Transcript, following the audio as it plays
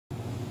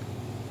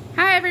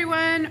Hi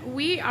everyone,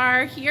 we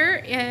are here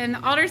in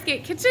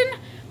Aldersgate Kitchen.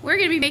 We're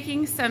going to be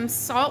making some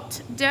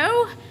salt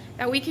dough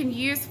that we can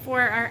use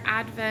for our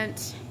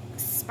Advent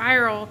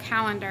spiral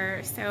calendar.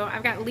 So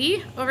I've got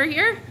Lee over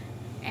here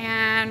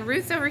and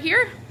Ruth's over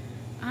here,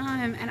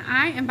 and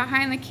I am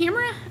behind the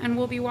camera, and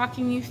we'll be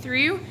walking you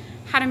through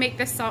how to make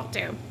this salt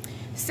dough.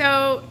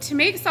 So to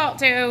make salt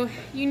dough,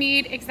 you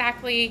need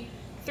exactly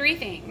 3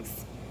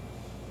 things.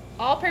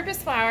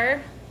 All-purpose flour,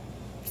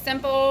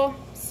 simple,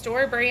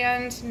 store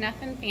brand,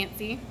 nothing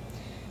fancy.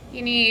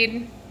 You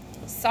need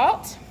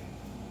salt,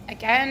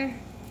 again,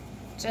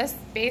 just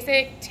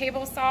basic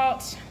table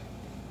salt.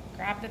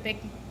 Grab the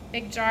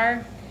big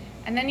jar.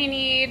 And then you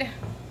need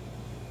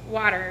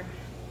water,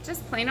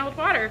 just plain old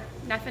water,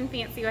 nothing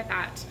fancy with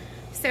that.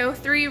 So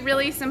 3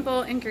 really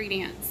simple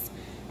ingredients.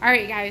 All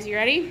right, guys, you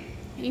ready?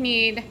 You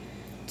need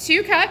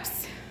 2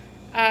 cups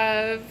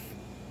of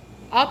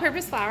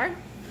all-purpose flour,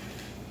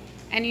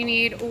 and you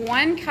need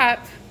 1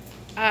 cup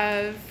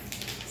of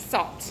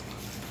salt.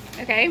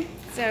 Okay,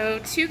 so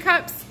 2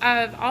 cups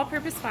of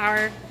all-purpose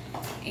flour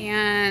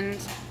and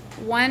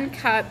 1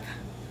 cup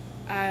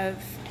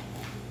of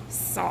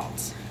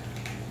salt.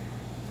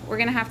 We're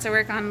gonna have to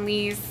work on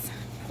Lee's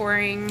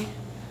pouring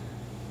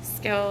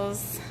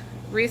skills.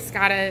 Ruth's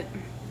got it.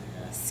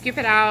 Scoop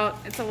it out.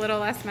 It's a little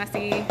less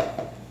messy.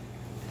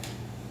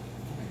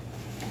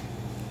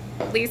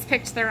 Lee's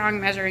picked the wrong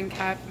measuring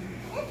cup.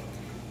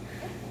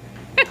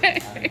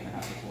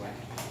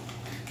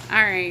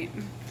 All right.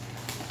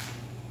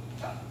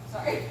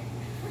 Sorry.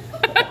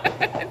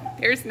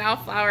 There's now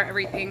flour,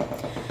 everything.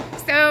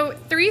 So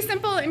 3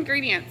 simple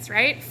ingredients,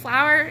 right?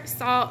 Flour,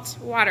 salt,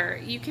 water.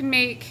 You can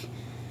make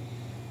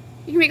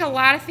a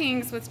lot of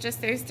things with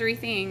just those 3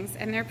 things,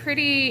 and they're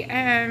pretty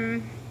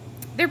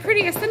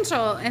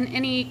essential in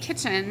any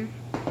kitchen.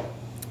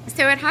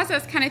 So it has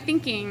us kind of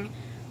thinking,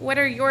 what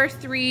are your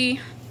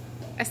 3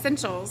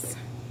 essentials?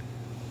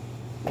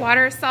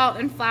 Water, salt,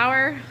 and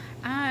flour.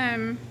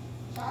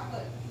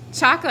 Chocolate.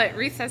 Chocolate.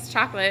 Ruth says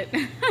chocolate.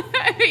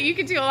 You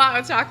could do a lot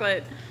with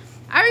chocolate.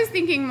 I was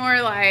thinking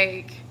more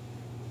like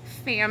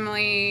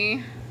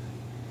family,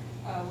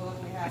 Well,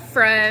 if we have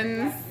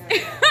friends.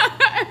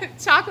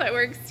 Chocolate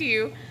works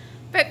too.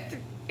 But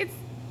it's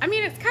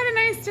kind of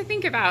nice to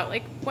think about,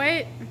 like,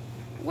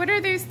 what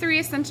are those 3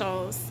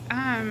 essentials?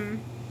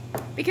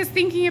 Because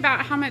thinking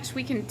about how much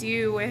we can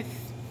do with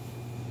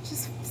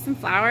just some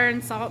flour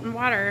and salt and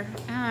water,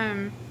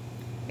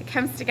 it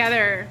comes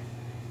together.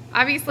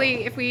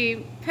 Obviously, if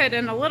we put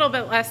in a little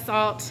bit less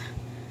salt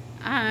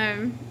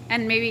and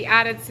maybe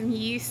added some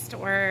yeast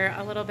or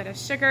a little bit of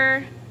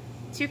sugar,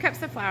 2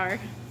 cups of flour,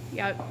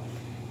 yep,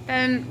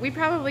 then we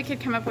probably could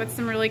come up with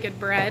some really good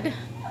bread.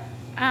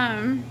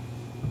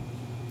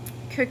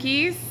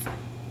 Cookies.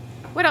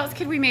 What else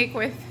could we make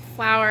with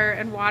flour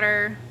and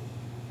water?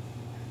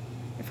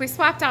 If we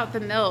swapped out the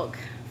milk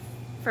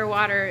for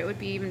water, it would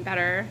be even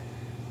better.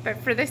 But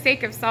for the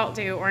sake of salt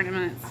dough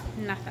ornaments,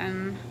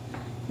 nothing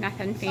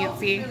fancy.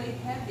 Salt's really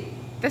heavy.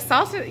 The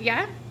salt,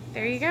 yeah,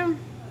 there you go.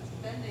 It's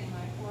bending my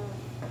poor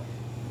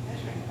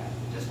measuring cup.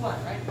 Just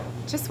 1, right?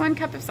 Just 1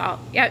 cup of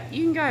salt. Yep,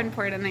 you can go ahead and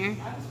pour it in there.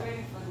 I was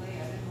waiting for Lee.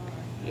 I didn't want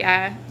her.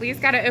 Yeah, Lee's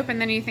got to open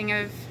the new thing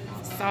of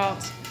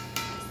salt.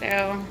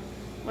 So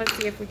let's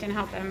see if we can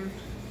help him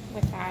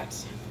with that.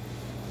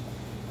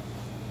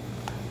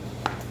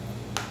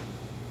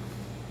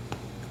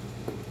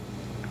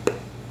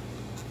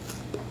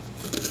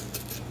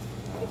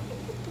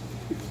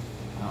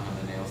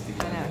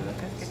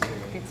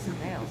 Get some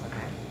nails,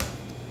 okay.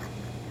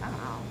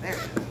 Oh, there.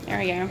 There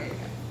we go.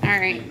 All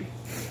right.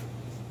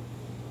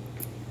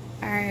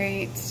 All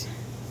right.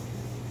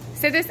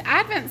 So this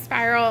Advent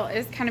spiral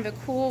is kind of a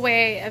cool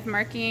way of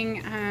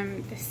marking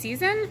the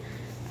season.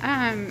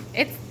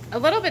 It's a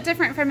little bit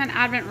different from an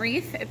Advent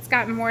wreath. It's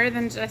got more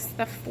than just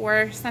the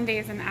 4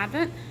 Sundays in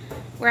Advent.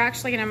 We're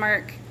actually going to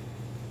mark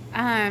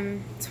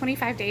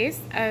 25 days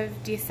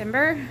of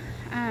December.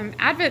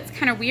 Advent's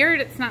kind of weird.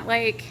 It's not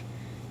like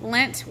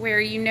Lent, where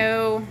you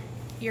know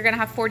you're going to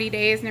have 40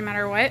 days no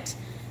matter what.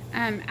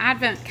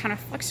 Advent kind of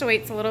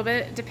fluctuates a little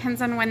bit. It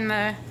depends on when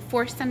the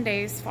 4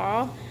 Sundays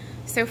fall.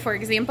 So for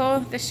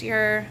example, this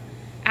year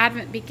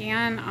Advent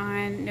began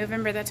on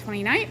November the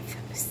 29th.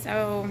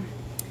 So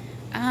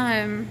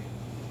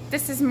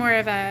this is more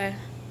of a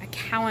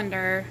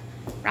calendar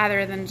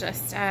rather than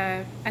just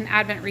an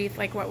Advent wreath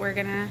like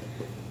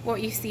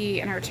what you see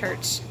in our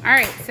church. All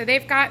right, so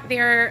they've got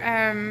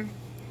their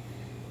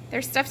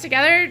stuff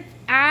together.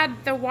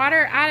 Add the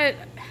water, add it.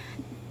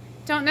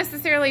 Don't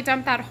necessarily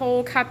dump that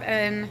whole cup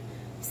in.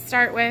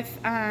 Start with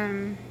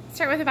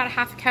about a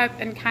half cup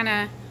and kind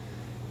of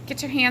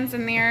get your hands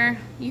in there.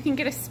 You can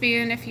get a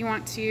spoon if you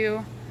want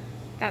to.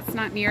 That's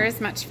not near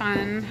as much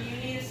fun. Do you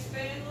need a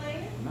spoon, Lee?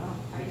 No.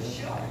 Are you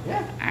sure?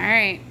 Yeah. All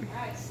right.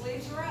 All right,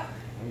 sleeves are up.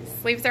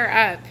 Sleeves are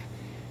up.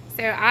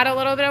 So add a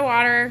little bit of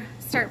water.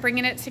 Start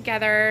bringing it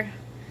together.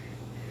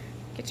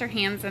 Get your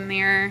hands in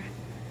there.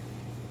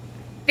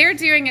 They're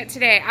doing it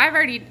today. I've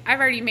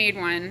already made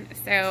one,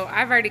 so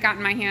I've already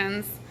gotten my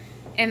hands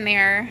in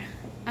there.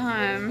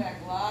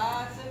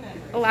 Lots of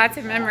memories. Lots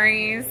of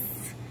memories.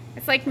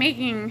 It's like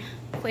making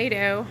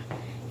Play-Doh.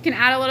 You can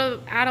add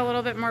a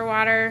little bit more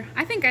water.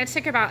 I think I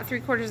took about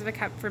 3/4 of a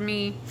cup for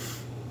me.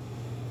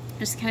 It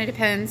just kind of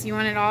depends. You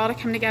want it all to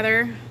come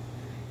together.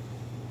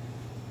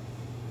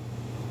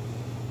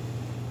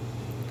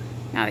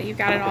 Now that you've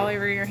got it all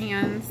over your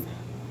hands.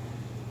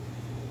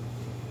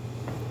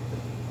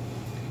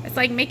 It's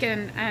like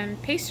making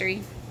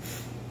pastry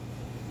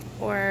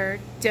or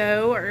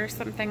dough or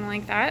something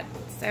like that.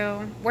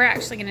 So we're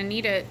actually going to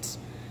knead it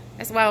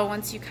as well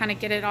once you kind of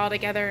get it all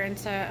together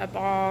into a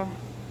ball.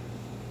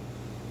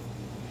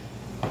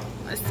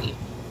 Let's see.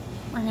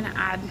 We're going to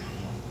add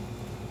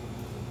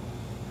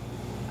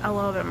a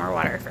little bit more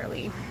water for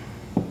Lee.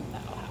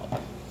 That'll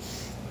help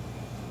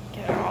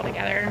get it all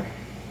together.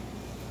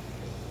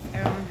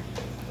 So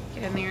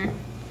get in there.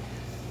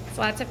 It's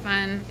lots of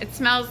fun. It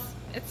smells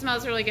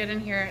really good in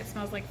here. It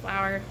smells like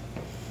flour.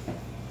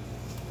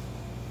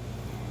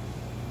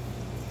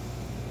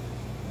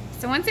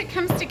 So once it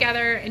comes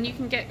together and you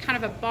can get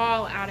kind of a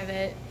ball out of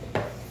it,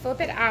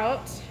 flip it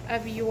out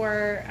of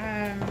your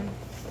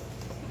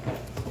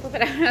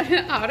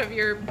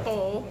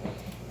bowl,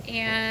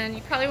 and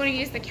you probably want to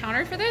use the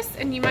counter for this,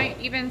 and you might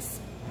even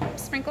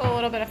sprinkle a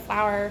little bit of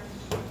flour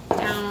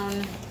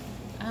down.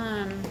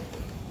 And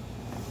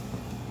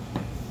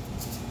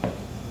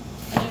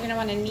you're going to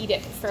want to knead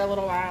it for a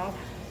little while.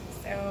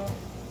 So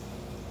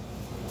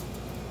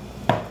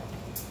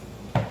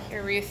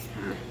here, Ruth.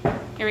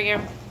 Here we go.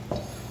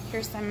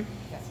 Here's some.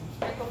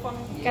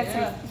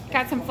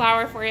 Got some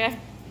flour for you.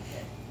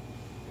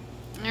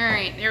 All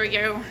right, there we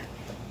go.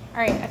 All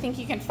right, I think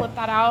you can flip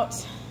that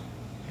out,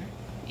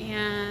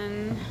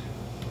 and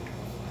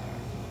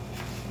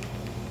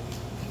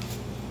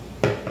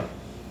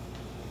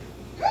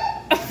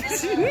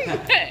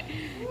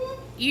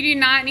you do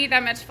not need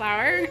that much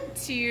flour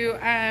to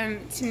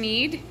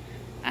knead.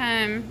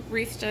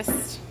 Ruth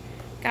just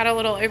got a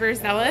little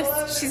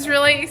overzealous. She's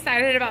really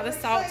excited about the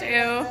salt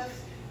dough.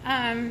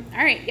 All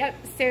right, yep.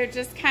 So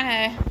just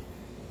kind of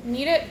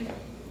knead it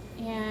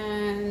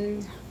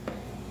and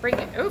bring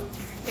it. Oh,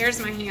 there's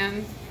my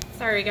hand.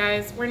 Sorry,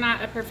 guys. We're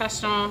not a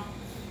professional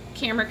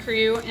camera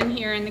crew in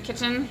here in the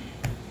kitchen.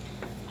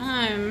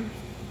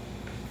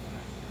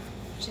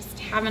 Just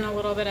having a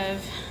little bit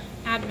of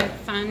Advent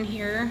fun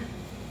here.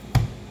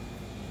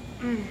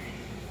 Do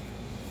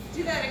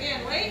that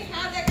again. Wait,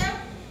 how'd that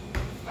go?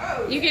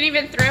 Oh. You can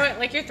even throw it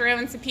like you're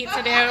throwing some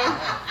pizza dough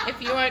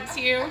if you want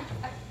to.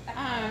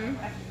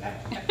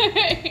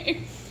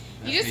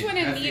 You just want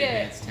to knead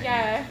it.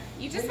 Yeah,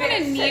 you just want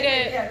to knead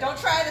it. Yeah, don't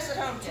try this at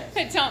home,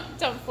 kids.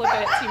 Don't flip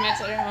it too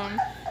much at home.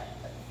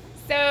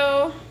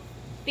 So,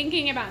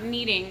 thinking about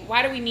kneading,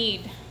 why do we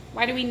knead?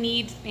 Why do we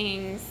knead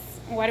things?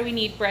 Why do we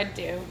need bread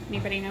dough?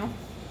 Anybody know?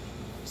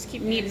 Just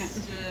keep kneading it.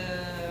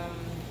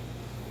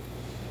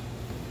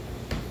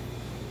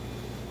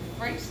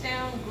 Breaks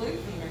down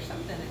gluten or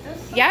something. It does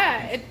something.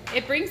 Yeah,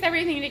 it brings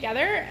everything together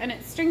and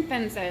it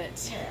strengthens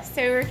it. Yeah.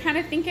 So we're kind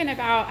of thinking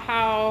about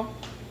how,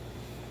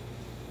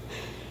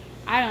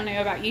 I don't know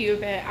about you,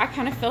 but I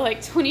kind of feel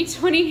like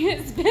 2020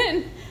 has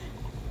been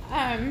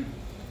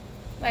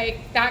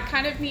like that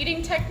kind of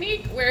kneading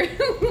technique where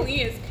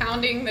Lee is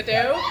pounding the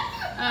dough.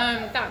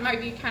 That might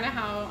be kind of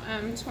how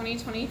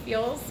 2020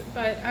 feels,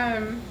 but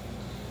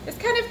it's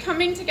kind of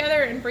coming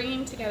together and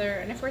bringing together.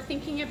 And if we're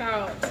thinking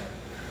about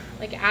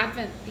like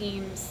Advent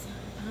themes,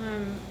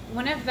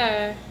 one of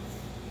the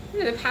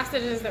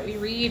passages that we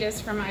read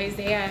is from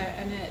Isaiah,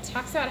 and it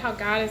talks about how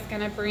God is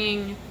going to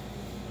bring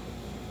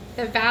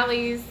the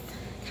valleys,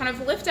 kind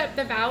of lift up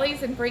the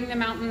valleys and bring the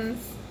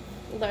mountains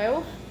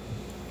low,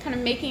 kind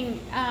of making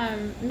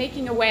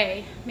a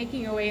way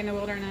in the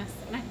wilderness.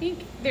 And I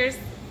think there's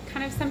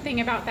kind of something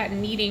about that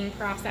kneading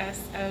process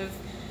of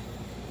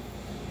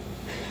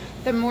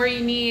the more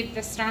you knead,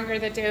 the stronger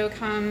the dough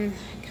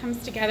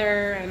comes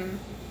together and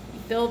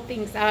build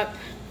things up.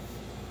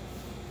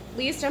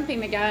 Lee's jumping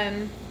the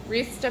gun.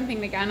 Ruth's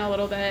jumping the gun a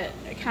little bit,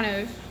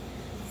 kind of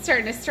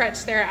starting to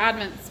stretch their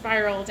Advent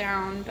spiral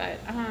down. But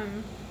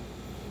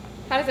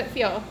how does it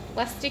feel?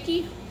 Less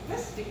sticky?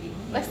 Less sticky.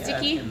 Less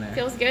sticky?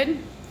 Feels good?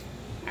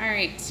 All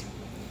right.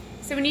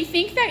 So when you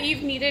think that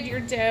you've kneaded your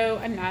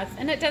dough enough,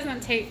 and it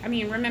doesn't take, I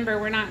mean, remember,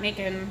 we're not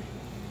making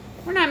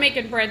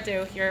bread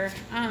dough here.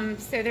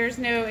 So there's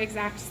no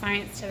exact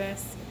science to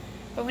this.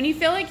 But when you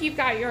feel like you've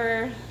got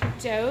your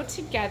dough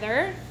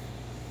together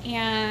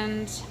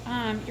and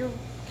you're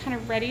kind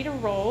of ready to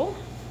roll,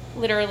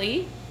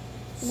 literally,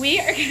 we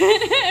are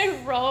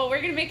gonna roll.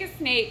 We're gonna make a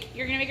snake.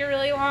 You're gonna make a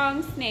really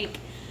long snake.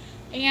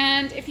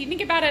 And if you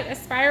think about it, a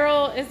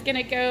spiral is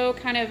gonna go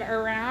kind of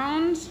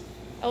around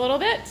a little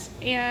bit.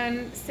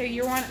 And so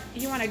you want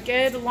a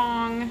good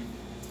long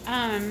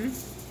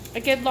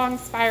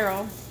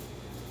spiral.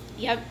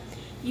 Yep.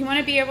 You want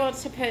to be able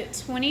to put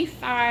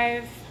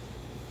 25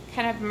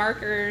 kind of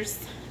markers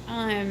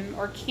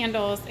or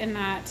candles in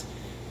that.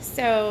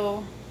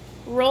 So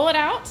roll it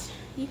out.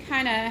 You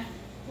kind of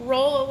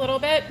roll a little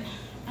bit.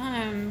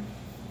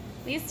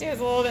 These two is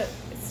a little bit,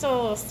 it's still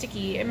a little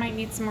sticky. It might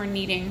need some more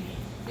kneading.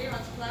 Do you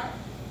want some flour?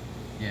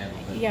 Yeah, a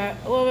little bit. Yeah,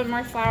 a little bit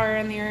more flour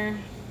in there.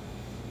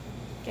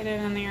 Get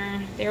it in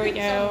there. There we Some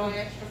go. of my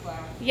extra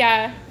flour.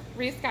 Yeah,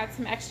 Ruth's got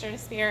some extra to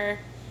spare.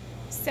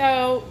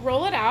 So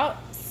roll it out,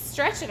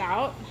 stretch it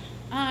out.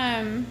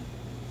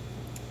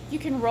 You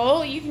can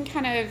roll, you can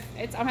kind of,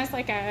 it's almost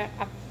like a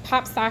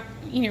pop sock,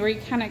 you know, where you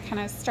kind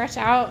of stretch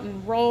out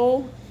and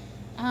roll.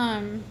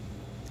 And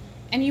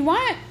you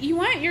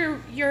want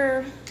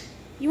your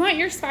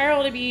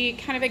spiral to be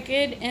kind of a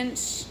good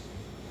inch,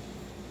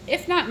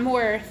 if not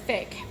more,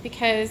 thick,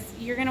 because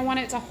you're gonna want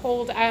it to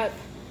hold up.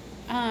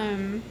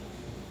 You're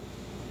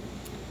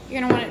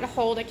gonna want it to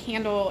hold a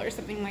candle or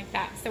something like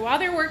that. So while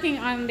they're working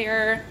on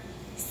their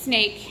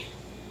snake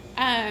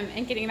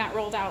and getting that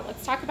rolled out,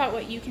 let's talk about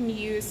what you can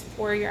use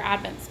for your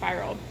Advent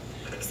spiral.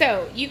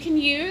 So you can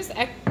use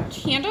a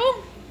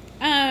candle.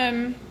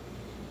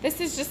 This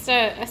is just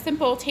a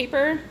simple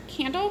taper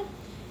candle.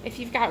 If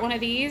you've got one of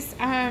these,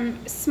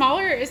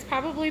 smaller is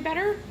probably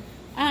better.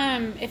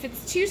 If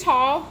it's too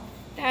tall,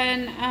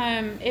 then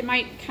it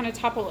might kind of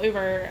topple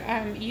over.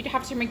 You'd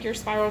have to make your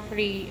spiral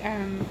pretty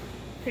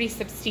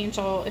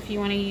substantial if you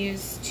want to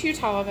use too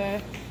tall of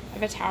a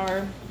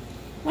tower.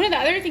 One of the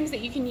other things that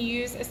you can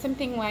use is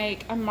something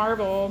like a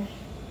marble.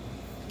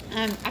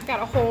 I've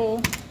got a whole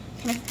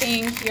kind of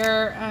thing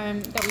here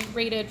that we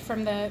raided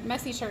from the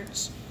Messy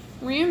Church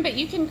room, but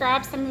you can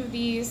grab some of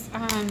these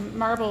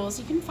marbles.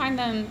 You can find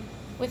them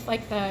with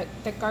like the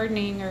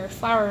gardening or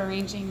flower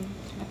arranging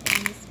kind of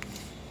things.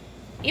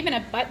 Even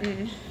a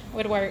button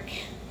would work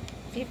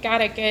if you've got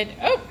a good,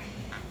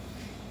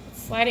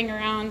 it's sliding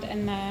around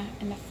in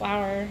the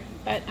flower,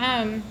 but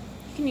you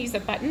can use a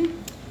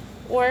button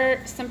or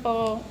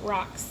simple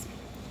rocks.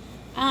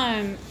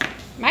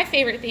 My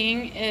favorite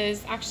thing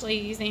is actually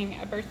using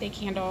a birthday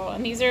candle,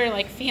 and these are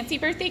like fancy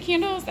birthday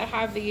candles that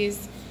have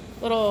these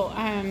little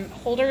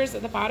holders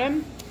at the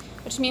bottom,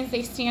 which means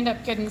they stand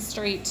up good and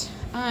straight.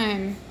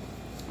 I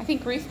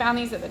think Ruth found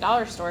these at the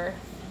dollar store,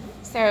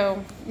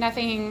 so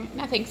nothing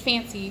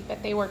fancy,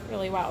 but they work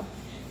really well.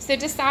 So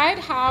decide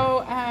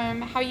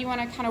how you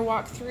want to kind of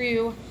walk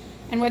through,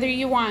 and whether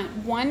you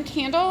want one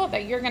candle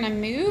that you're going to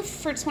move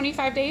for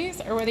 25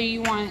 days, or whether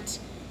you want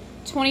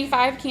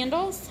 25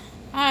 candles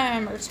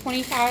or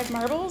 25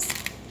 marbles.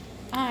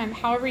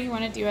 However you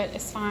want to do it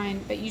is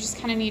fine, but you just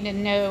kind of need to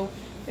know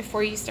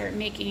before you start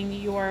making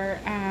your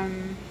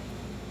kind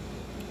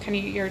of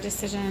your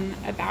decision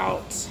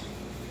about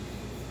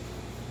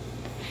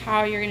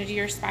how you're going to do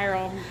your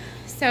spiral.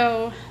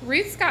 So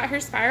Ruth's got her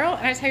spiral,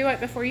 and I tell you what,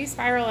 before you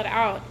spiral it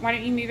out, why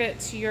don't you move it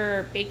to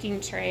your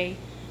baking tray?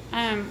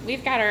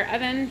 We've got our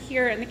oven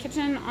here in the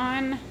kitchen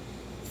on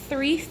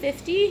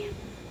 350.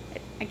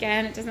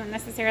 Again, it doesn't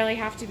necessarily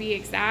have to be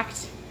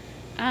exact.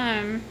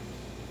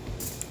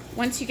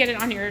 Once you get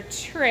it on your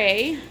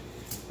tray,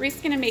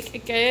 Ruth's gonna make a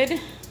good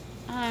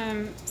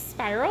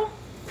spiral,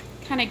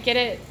 kind of get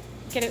it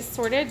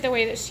sorted the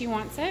way that she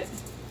wants it.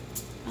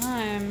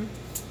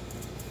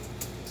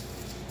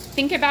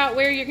 Think about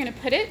where you're gonna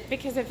put it,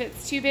 because if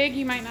it's too big,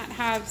 you might not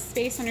have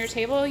space on your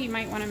table. You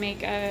might wanna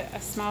make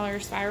a smaller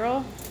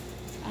spiral.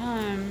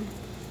 Kind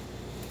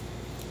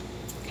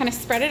of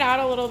spread it out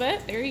a little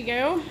bit. There you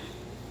go.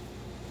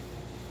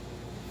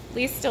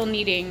 Lee's still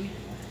kneading.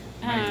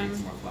 Might need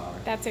some more flour.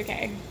 That's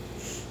okay.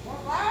 More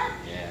flour?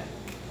 Yeah.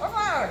 More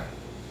flour.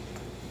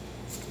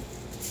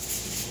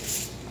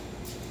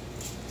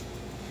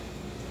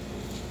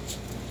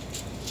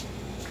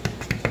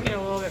 Get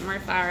a little bit more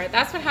flour.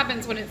 That's what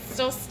happens when it's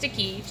still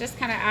sticky. Just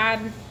kind of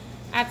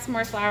add some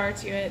more flour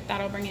to it.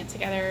 That'll bring it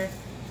together.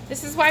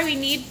 This is why we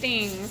need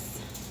things.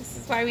 This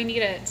is why we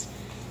need it.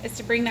 Is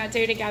to bring that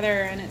dough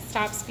together, and it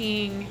stops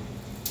being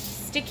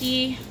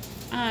sticky,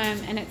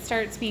 and it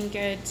starts being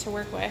good to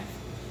work with.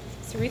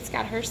 So Ruth's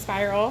got her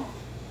spiral.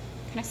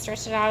 Kind of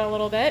stretch it out a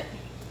little bit.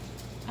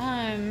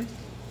 I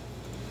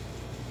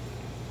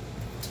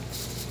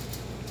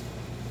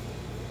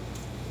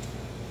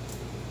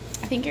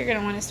think you're going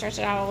to want to stretch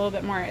it out a little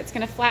bit more. It's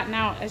going to flatten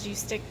out as you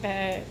stick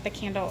the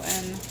candle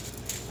in.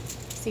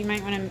 So you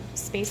might want to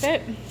space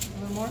it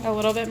a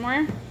little bit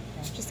more.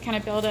 Just kind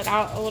of build it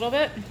out a little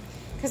bit,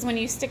 because when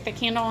you stick the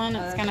candle in,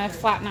 it's going to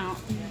flatten out.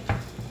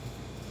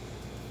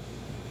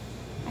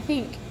 I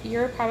think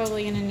you're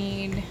probably going to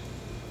need,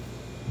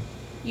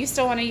 you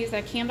still want to use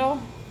that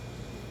candle?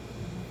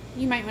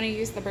 You might want to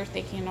use the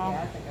birthday candle.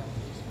 Yeah, I think I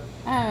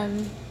will use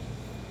birthday.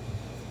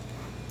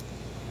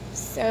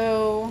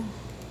 So,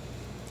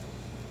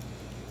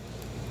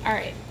 all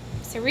right.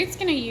 So Ruth's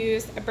going to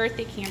use a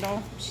birthday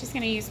candle. She's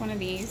going to use one of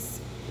these.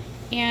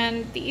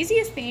 And the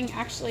easiest thing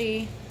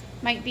actually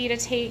might be to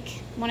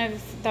take one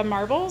of the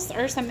marbles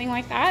or something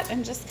like that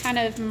and just kind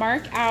of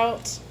mark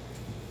out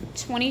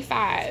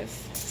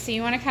 25. So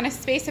you want to kind of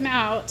space them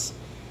out,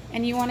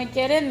 and you want to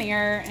get in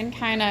there and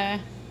kind of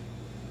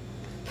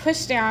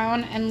push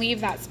down and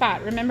leave that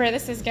spot. Remember,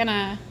 this is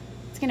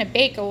it's gonna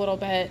bake a little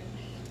bit,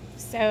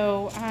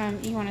 so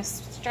you want to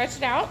stretch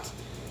it out.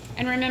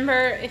 And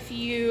remember, if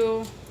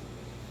you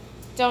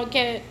don't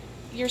get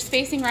your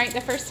spacing right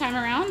the first time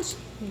around,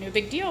 no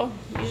big deal.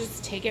 You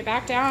just take it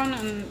back down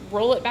and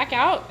roll it back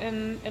out,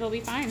 and it'll be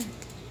fine.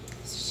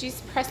 So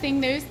she's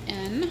pressing those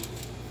in.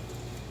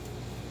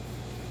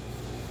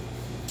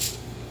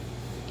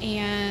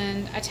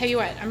 And I tell you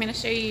what, I'm gonna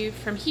show you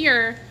from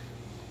here.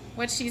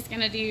 What she's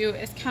gonna do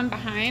is come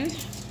behind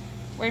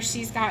where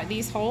she's got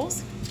these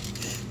holes,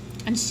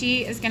 and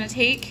she is gonna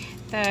take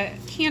the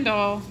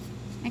candle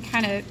and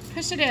kind of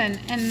push it in.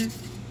 And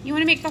you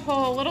wanna make the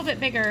hole a little bit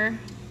bigger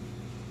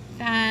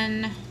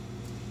than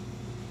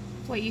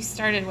what you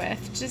started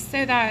with, just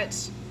so that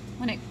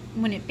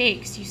when it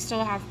bakes, you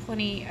still have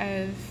plenty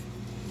of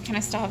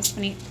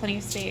plenty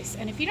of space.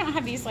 And if you don't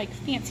have these like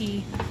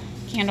fancy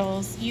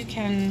candles, you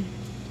can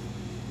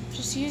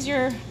just use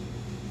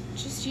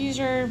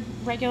your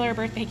regular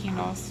birthday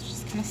candles.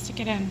 Just kind of stick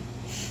it in,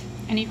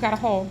 and you've got a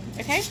hole.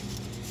 Okay,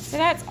 so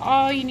that's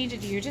all you need to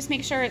do. Just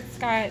make sure it's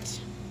got.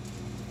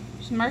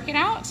 Just mark it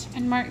out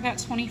and mark that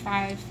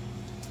 25,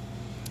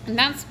 and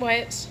that's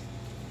what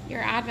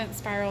your Advent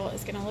spiral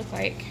is going to look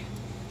like.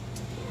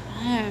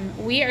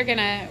 We're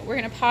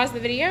gonna pause the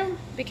video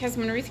because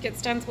when Ruth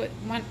gets done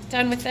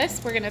with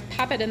this, we're gonna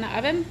pop it in the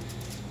oven,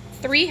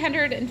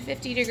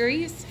 350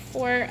 degrees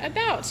for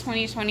about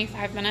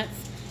 20-25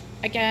 minutes.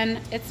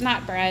 Again, it's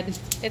not bread,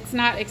 it's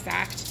not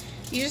exact.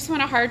 You just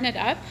want to harden it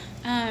up,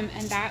 and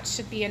that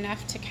should be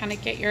enough to kind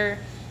of get your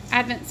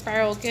Advent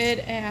spiral good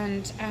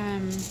and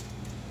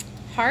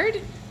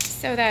hard,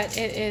 so that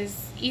it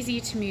is easy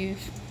to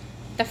move.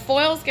 The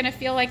foil's gonna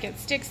feel like it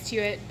sticks to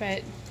it,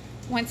 but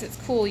once it's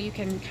cool, you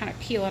can kind of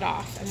peel it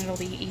off and it'll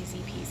be easy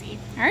peasy.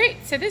 All right,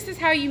 so this is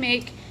how you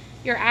make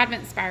your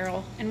Advent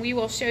spiral, and we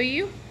will show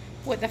you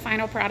what the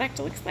final product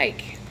looks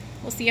like.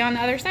 We'll see you on the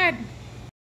other side.